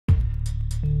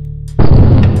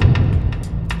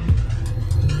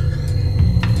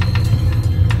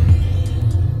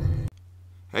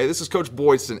Hey, this is Coach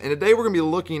Boyson, and today we're going to be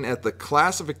looking at the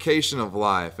classification of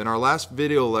life. In our last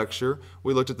video lecture,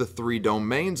 we looked at the 3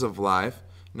 domains of life.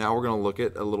 Now we're going to look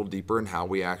at a little deeper in how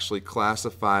we actually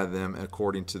classify them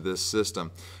according to this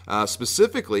system.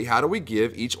 Specifically, how do we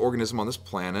give each organism on this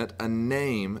planet a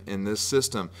name in this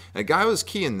system? And a guy who was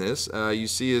key in this, you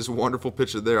see his wonderful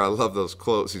picture there. I love those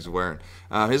clothes he's wearing.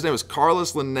 His name was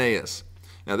Carolus Linnaeus.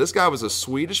 Now this guy was a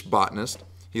Swedish botanist.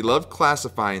 He loved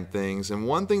classifying things, and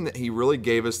one thing that he really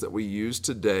gave us that we use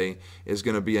today is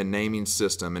going to be a naming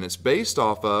system, and it's based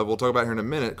off of, we'll talk about here in a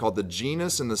minute, called the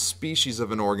genus and the species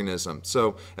of an organism.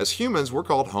 So as humans, we're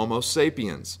called Homo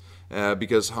sapiens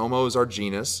because Homo is our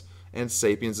genus and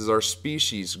sapiens is our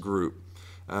species group.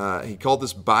 He called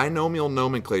this binomial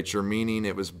nomenclature, meaning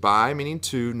it was bi meaning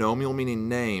two, nomial meaning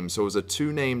name, so it was a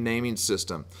two-name naming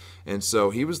system. And so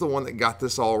he was the one that got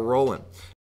this all rolling.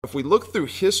 If we look through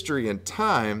history and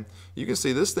time, you can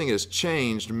see this thing has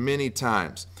changed many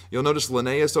times. You'll notice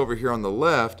Linnaeus over here on the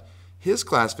left, his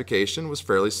classification was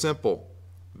fairly simple.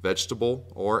 Vegetable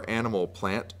or animal,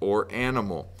 plant or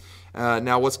animal.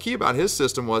 Now what's key about his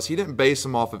system was he didn't base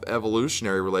them off of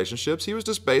evolutionary relationships, he was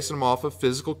just basing them off of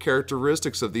physical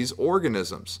characteristics of these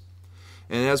organisms.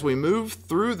 And as we move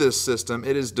through this system,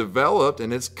 it is developed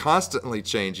and it's constantly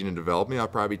changing and developing. I'll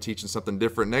probably be teaching something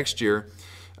different next year.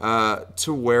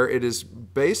 To where it is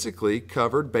basically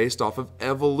covered based off of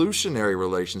evolutionary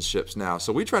relationships now.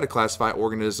 So we try to classify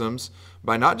organisms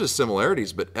by not just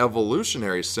similarities, but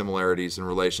evolutionary similarities and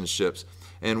relationships.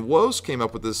 And Woese came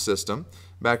up with this system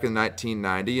back in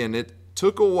 1990, and it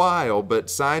took a while,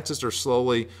 but scientists are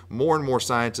slowly, more and more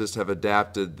scientists have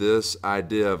adapted this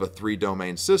idea of a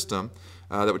 3-domain system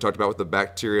that we talked about with the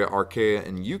bacteria, archaea,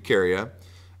 and eukarya,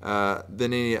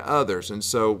 than any others. And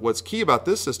so what's key about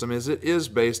this system is it is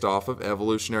based off of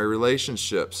evolutionary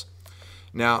relationships.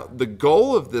 Now the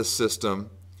goal of this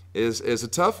system is a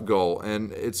tough goal,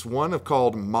 and it's one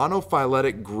called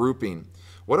monophyletic grouping.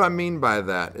 What I mean by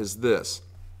that is this.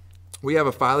 We have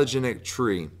a phylogenetic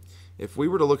tree. If we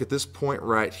were to look at this point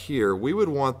right here, we would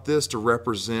want this to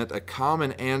represent a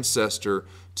common ancestor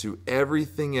to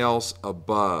everything else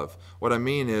above. What I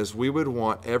mean is we would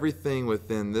want everything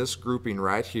within this grouping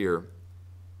right here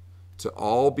to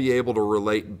all be able to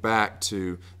relate back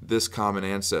to this common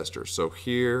ancestor. So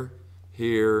here,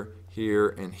 here, here,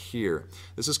 and here.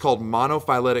 This is called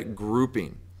monophyletic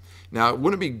grouping. Now, it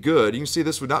wouldn't be good. You can see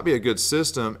this would not be a good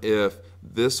system if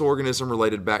this organism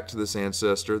related back to this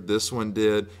ancestor, this one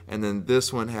did, and then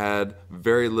this one had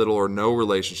very little or no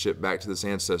relationship back to this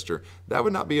ancestor. That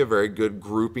would not be a very good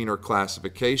grouping or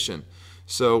classification.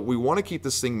 So we want to keep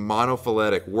this thing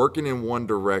monophyletic, working in one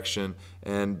direction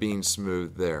and being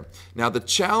smooth there. Now the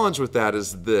challenge with that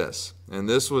is this, and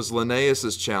this was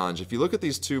Linnaeus's challenge. If you look at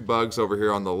these 2 bugs over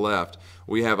here on the left,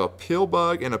 we have a pill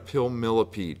bug and a pill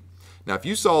millipede. Now if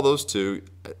you saw those 2,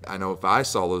 I know if I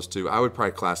saw those 2, I would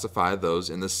probably classify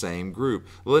those in the same group.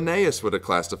 Linnaeus would have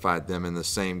classified them in the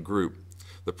same group.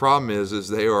 The problem is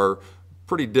they are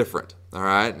pretty different, all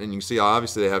right? And you can see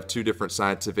obviously they have 2 different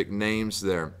scientific names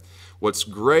there. What's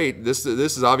great, this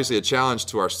is obviously a challenge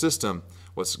to our system.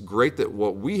 What's great that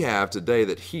what we have today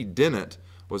that he didn't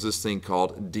was this thing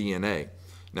called DNA.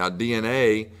 Now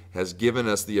DNA has given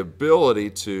us the ability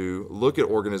to look at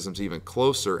organisms even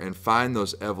closer and find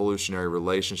those evolutionary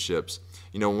relationships.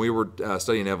 You know, when we were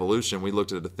studying evolution, we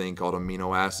looked at a thing called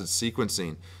amino acid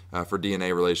sequencing for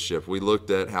DNA relationship. We looked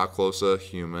at how close a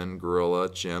human, gorilla,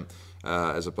 chimp,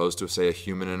 as opposed to, say, a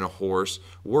human and a horse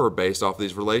were based off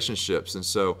these relationships. And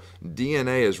so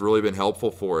DNA has really been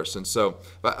helpful for us. And so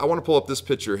I want to pull up this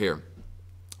picture here.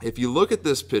 If you look at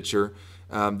this picture,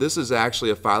 this is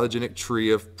actually a phylogenetic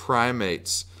tree of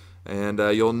primates. And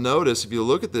you'll notice if you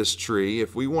look at this tree,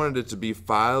 if we wanted it to be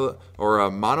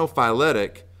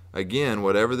monophyletic, again,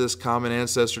 whatever this common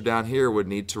ancestor down here would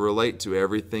need to relate to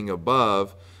everything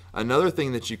above. Another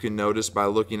thing that you can notice by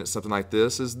looking at something like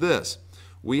this is this.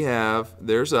 We have,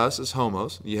 there's us as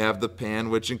homos. You have the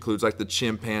pan, which includes like the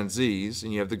chimpanzees,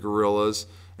 and you have the gorillas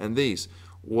and these.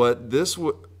 What this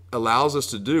allows us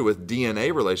to do with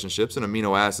DNA relationships and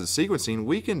amino acid sequencing,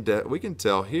 we can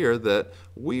tell here that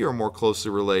we are more closely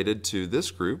related to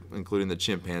this group, including the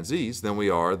chimpanzees, than we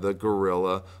are the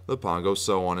gorilla, the pongo,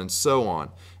 so on and so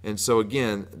on. And so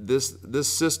again, this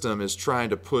system is trying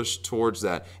to push towards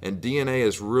that, and DNA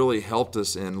has really helped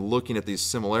us in looking at these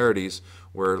similarities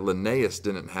where Linnaeus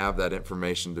didn't have that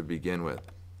information to begin with.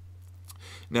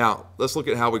 Now, let's look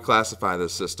at how we classify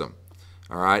this system.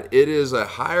 All right, it is a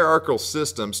hierarchical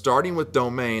system starting with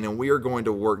domain, and we are going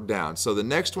to work down. So the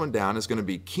next one down is going to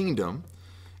be kingdom,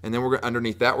 and then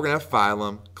underneath that we're going to have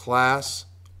phylum, class,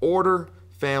 order,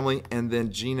 family, and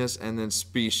then genus, and then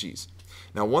species.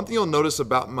 Now, one thing you'll notice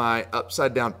about my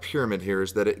upside down pyramid here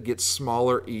is that it gets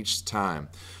smaller each time.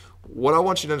 What I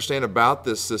want you to understand about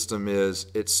this system is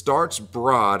it starts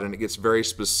broad and it gets very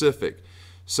specific.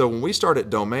 So when we start at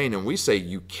domain and we say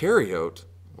eukaryote,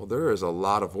 well, there is a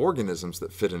lot of organisms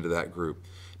that fit into that group.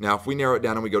 Now, if we narrow it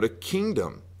down and we go to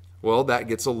kingdom, well, that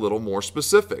gets a little more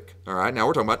specific. All right, now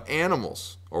we're talking about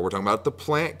animals, or we're talking about the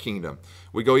plant kingdom.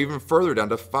 We go even further down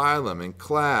to phylum and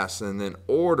class, and then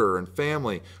order and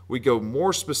family. We go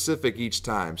more specific each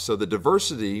time. So the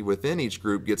diversity within each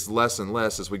group gets less and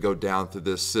less as we go down through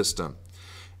this system.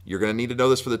 You're going to need to know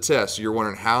this for the test. So you're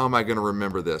wondering, how am I going to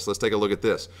remember this? Let's take a look at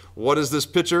this. What is this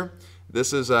picture?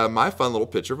 This is my fun little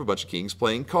picture of a bunch of kings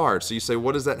playing cards. So you say,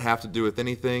 what does that have to do with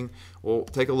anything? Well,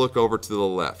 take a look over to the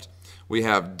left. We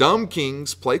have dumb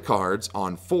kings play cards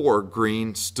on 4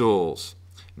 green stools.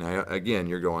 Now, again,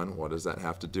 you're going, what does that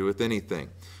have to do with anything?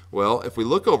 Well, if we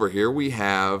look over here, we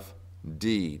have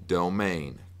D,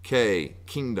 domain, K,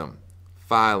 kingdom,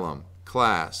 phylum,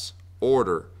 class,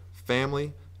 order,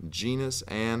 family, genus,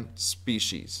 and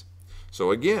species.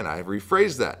 So again, I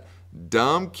rephrase that.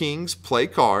 Dumb kings play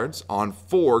cards on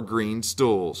 4 green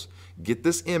stools. Get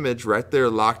this image right there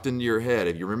locked into your head.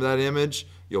 If you remember that image,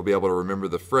 you'll be able to remember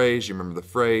the phrase. You remember the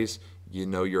phrase, you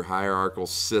know your hierarchical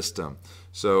system.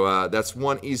 So that's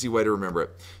one easy way to remember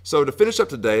it. So to finish up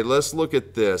today, let's look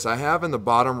at this. I have in the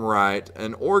bottom right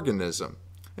an organism.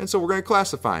 And so we're going to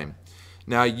classify him.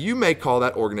 Now, you may call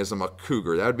that organism a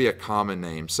cougar. That would be a common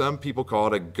name. Some people call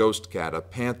it a ghost cat, a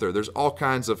panther. There's all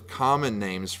kinds of common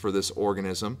names for this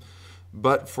organism.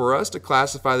 But for us to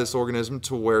classify this organism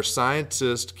to where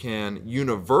scientists can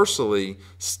universally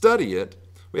study it,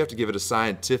 we have to give it a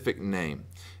scientific name.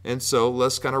 And so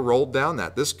let's kind of roll down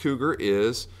that. This cougar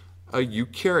is a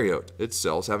eukaryote. Its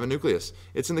cells have a nucleus.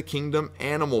 It's in the kingdom,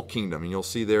 animal kingdom. And you'll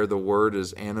see there the word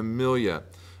is animalia.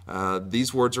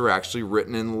 These words are actually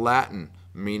written in Latin,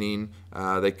 meaning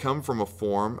they come from a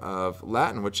form of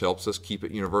Latin, which helps us keep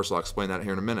it universal. I'll explain that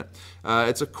here in a minute.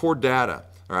 It's a chordata,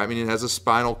 all right, meaning it has a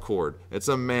spinal cord. It's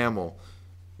a mammal.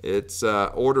 Its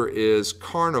order is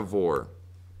carnivore.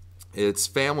 Its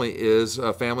family is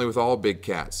a family with all big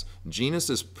cats. Genus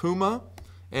is Puma,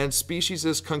 and species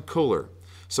is Concolor.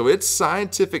 So its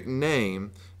scientific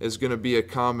name is going to be a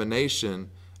combination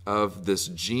of this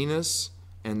genus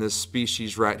and this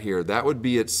species right here. That would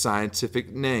be its scientific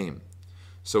name.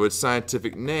 So its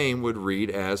scientific name would read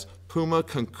as Puma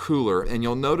concolor. And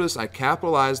you'll notice I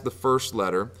capitalized the first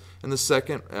letter and the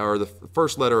second, or the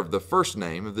first letter of the first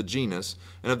name of the genus,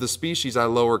 and of the species I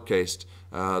lowercased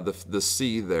the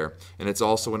C there. And it's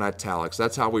also in italics.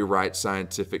 That's how we write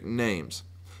scientific names.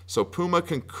 So Puma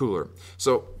concolor.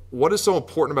 So what is so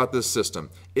important about this system?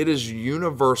 It is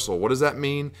universal. What does that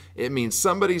mean? It means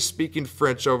somebody speaking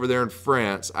French over there in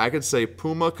France, I could say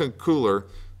Puma concolor,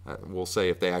 we'll say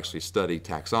if they actually study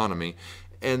taxonomy,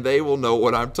 and they will know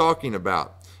what I'm talking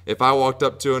about. If I walked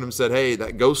up to them and said, hey,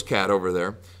 that ghost cat over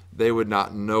there, they would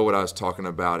not know what I was talking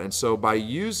about. And so by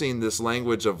using this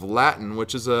language of Latin,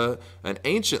 which is an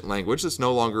ancient language that's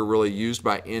no longer really used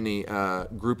by any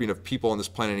grouping of people on this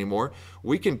planet anymore,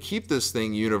 we can keep this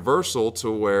thing universal to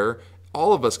where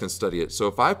all of us can study it. So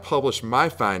if I publish my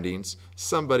findings,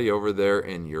 somebody over there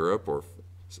in Europe or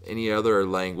any other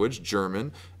language,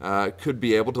 German, could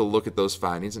be able to look at those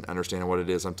findings and understand what it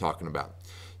is I'm talking about.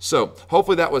 So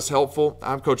hopefully that was helpful.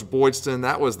 I'm Coach Boydston.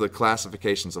 That was the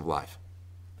classifications of life.